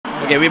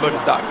Okay, we about to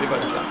start. We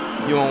about to start.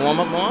 You want to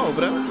warm up more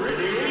over there? Yeah,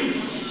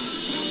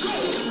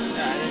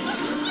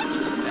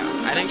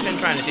 I think I'm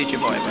trying to teach you,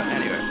 boy, but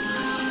anyway.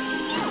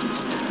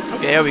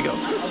 Okay, here we go.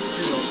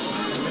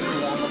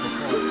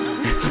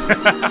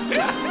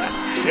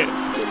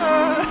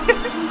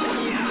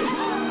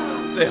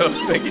 Say, I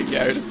was thinking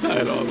Gary to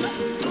start all of it.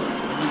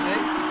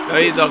 No,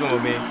 he's talking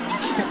about me.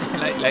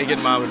 like your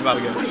mom with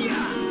Falco.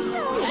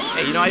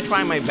 Hey, you know, I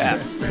try my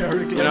best.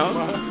 You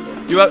know?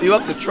 You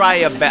have to try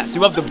your best.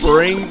 You have to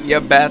bring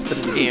your best to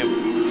this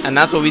game. And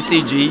that's what we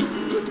see, G.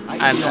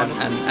 And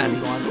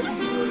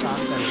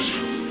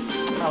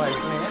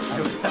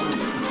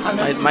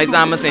my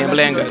Sam is saying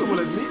playing good.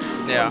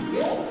 Yeah.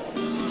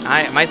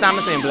 My Sam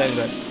is saying playing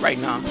good right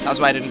now. That's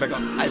why I didn't pick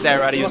up. I said I'd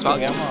rather use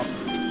Falco.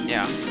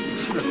 Yeah.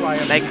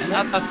 Like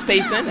a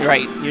spacing,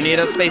 right? You need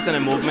a spacing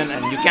and movement,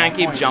 and you can't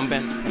keep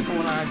jumping.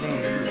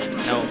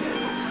 No.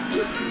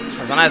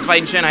 Because when I was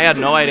fighting Shin, I had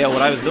no idea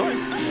what I was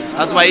doing.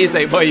 That's why he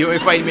say, boy, you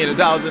ain't fighting me in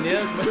 1,000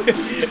 years.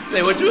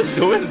 Say what you was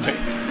doing, boy.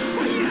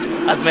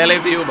 That's melee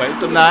for you, boy.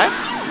 Some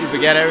nights, you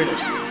forget everything.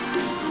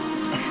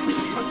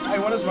 I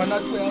want us run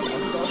that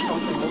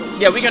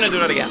 12. Yeah, we're gonna do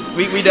that again.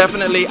 We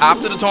definitely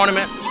after the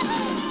tournament,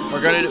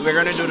 we're gonna do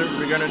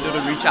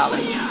the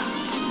re-challenge.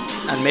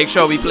 And make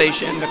sure we play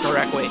Shin the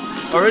correct way.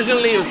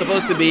 Originally, it was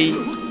supposed to be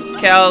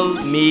Kel,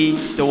 me,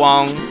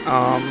 Dawong,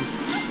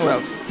 who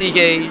else?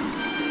 TK,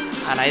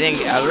 and I think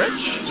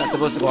Elrich. That's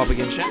supposed to go up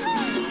against Shin.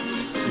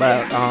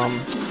 But,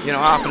 you know,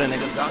 half of the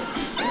niggas ducked.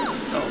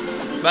 So,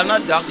 well,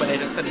 not ducked, but they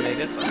just couldn't make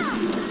it. So,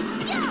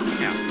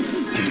 yeah.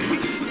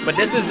 But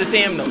this is the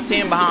team, though.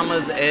 Team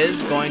Bahamas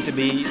is going to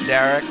be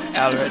Derek,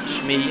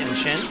 Elrich, me, and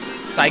Shin.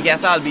 So I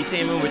guess I'll be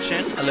teaming with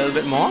Shin a little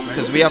bit more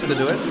because we have to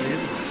do it.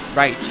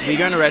 Right, we're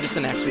going to register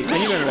next week. When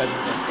are you going to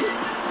register?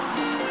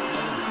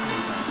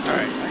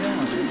 Alright.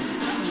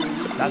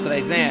 That's what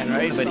I'm saying,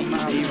 right? But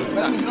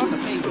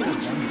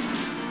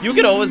you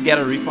could always get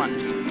a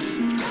refund.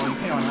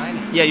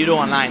 Yeah, you do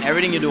online.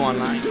 Everything you do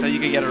online. So you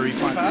could get a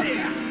refund.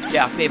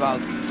 Yeah, PayPal.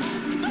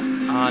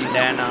 And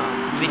then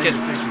we could...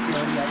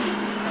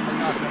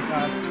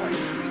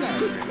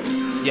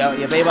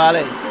 Yeah, PayPal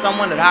it.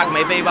 Someone that hacked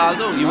my PayPal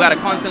too. You got to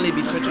constantly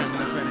be switching.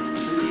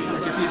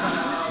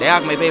 They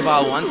hack my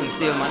PayPal once and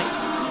steal money.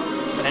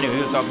 But anyway,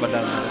 we'll talk about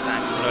that another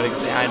time. You know, they can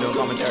say I ain't doing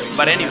commentary.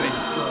 But anyway,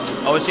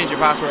 always change your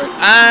password.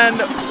 And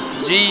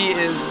G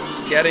is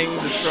getting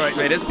destroyed.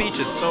 Wait, this Peach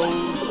is so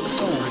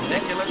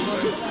ridiculous.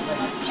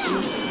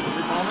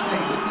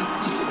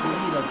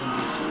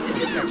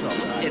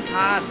 It's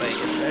hard, but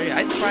it's very.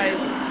 I surprised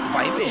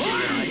Viping.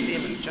 I see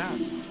him in the chat.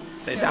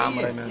 Say down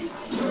what I missed.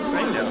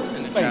 Right now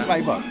in the chat.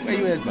 $5. Where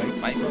you is, buddy?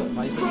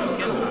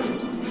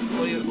 $5.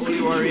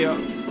 Holy Warrior,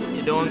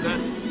 you doing good?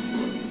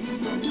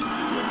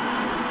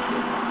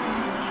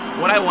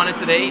 What I wanted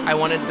today, I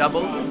wanted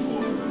doubles.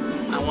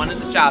 I wanted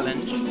the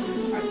challenge.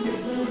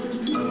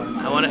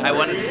 I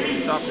wanted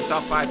the top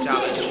 5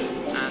 challenge.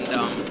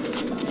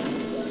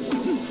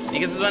 And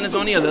because when it's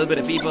only a little bit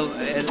of people,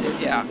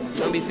 yeah,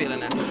 don't be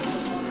feeling it.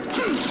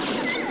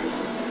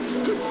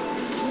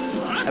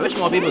 I wish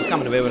more people was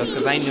coming away with us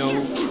because I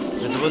knew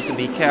there's supposed to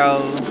be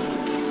Kel,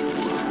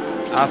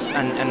 us,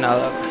 and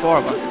 4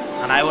 of us.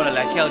 And I would have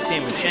let Kel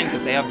team with Shin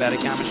because they have better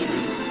chemistry.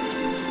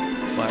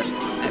 But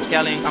if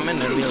Kel ain't coming,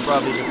 then we'll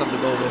probably just have to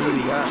go with who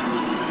we got.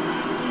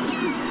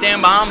 Team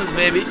Bahamas,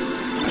 baby.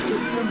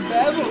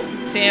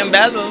 Team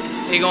Bezel.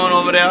 He going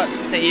over there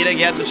to either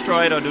get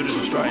destroyed or do the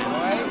destroying.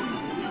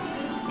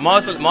 More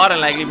than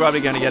likely,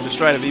 probably gonna get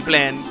destroyed if he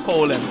playing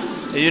Colin.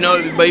 You know,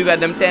 but you got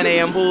them 10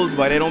 a.m. pools,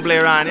 but they don't play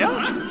around, yeah.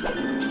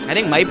 I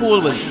think my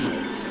pool was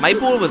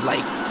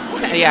like,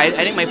 yeah, I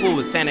think my pool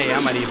was 10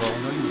 a.m. at Evo.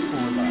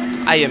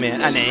 I am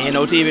in, and there ain't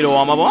no TV to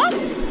warm up on.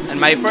 And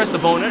my first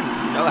opponent,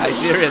 no, I'm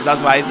serious,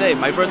 that's why I say,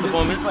 my first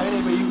opponent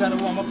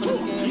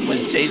was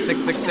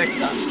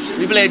J666.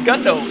 We played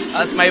good though.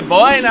 That's my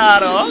boy now,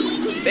 though.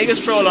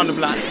 Biggest troll on the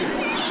planet.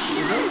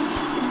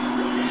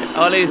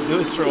 All they do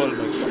is troll,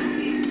 man.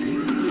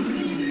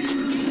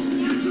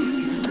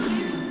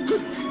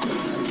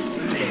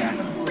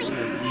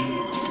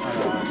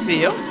 See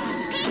you?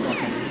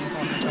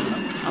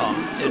 Oh,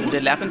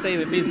 did Laffin say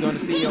if he's going to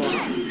see you?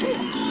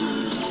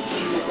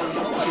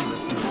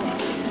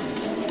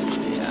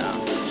 Yeah.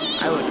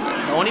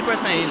 The only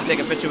person I need to take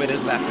a picture with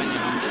is Laffin, you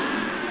know.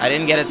 I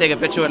didn't get to take a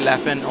picture with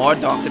Laffin or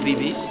Dr.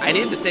 BB. I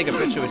need to take a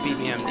picture with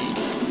PPMD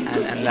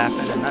and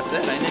Laffin, and that's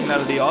it. I think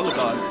that'll be all the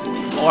gods.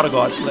 Or the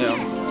God Slayer.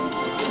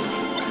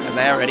 Because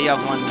I already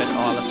have one with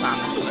all the Sand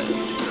Slayers.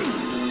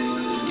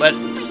 But,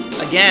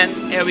 again,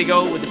 here we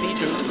go with the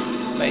Pichu.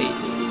 Wait.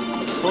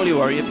 Holy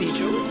Warrior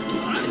Pichu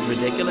is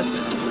ridiculous,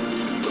 you know.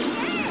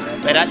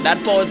 But that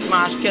forward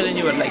smash killing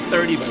you at like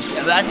 30, but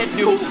if that hit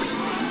you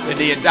with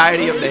the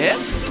entirety of the hit,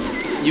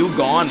 you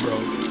gone, bro.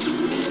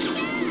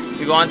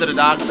 You go on to the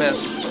dark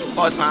abyss.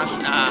 Forward smash?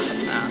 Nah.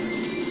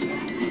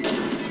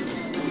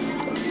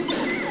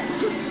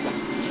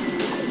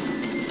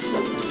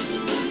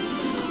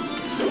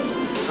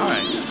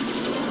 Alright.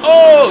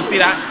 Oh, see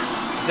that?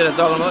 You see what I'm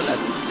talking about? That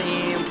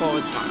same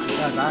forward smash.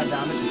 That's hard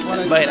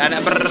damage. But and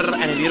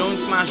if you don't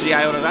smash the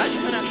eye out of that,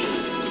 you're gonna.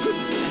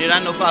 And you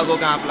don't know Falco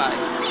can't fly.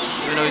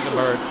 You know he's a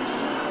bird.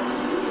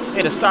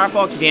 Hey, the Star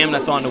Fox game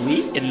that's on the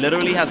Wii, it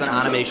literally has an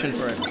animation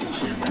for it.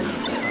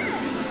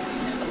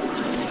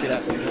 See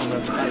that?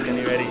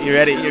 You ready? You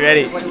ready? You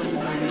ready?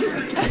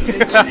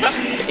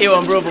 He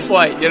won't prove a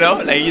point, you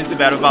know? Like he's the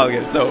better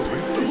Falcon, so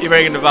you're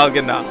bringing the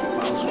Falcon now.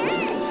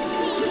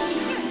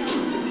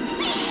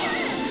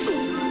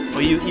 Oh,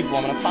 you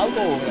want a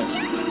Falco over there?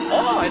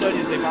 Oh, I thought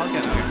you say Falcon.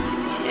 Okay.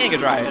 He ain't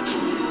gonna try it.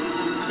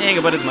 He ain't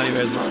gonna put his money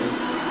where his mouth is.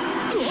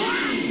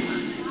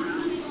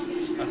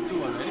 That's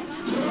 2-1, right?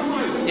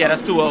 Yeah,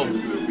 that's 2-0.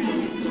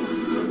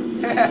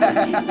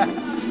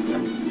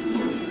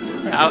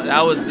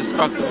 That was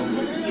destructive.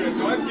 You're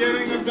not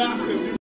getting him back because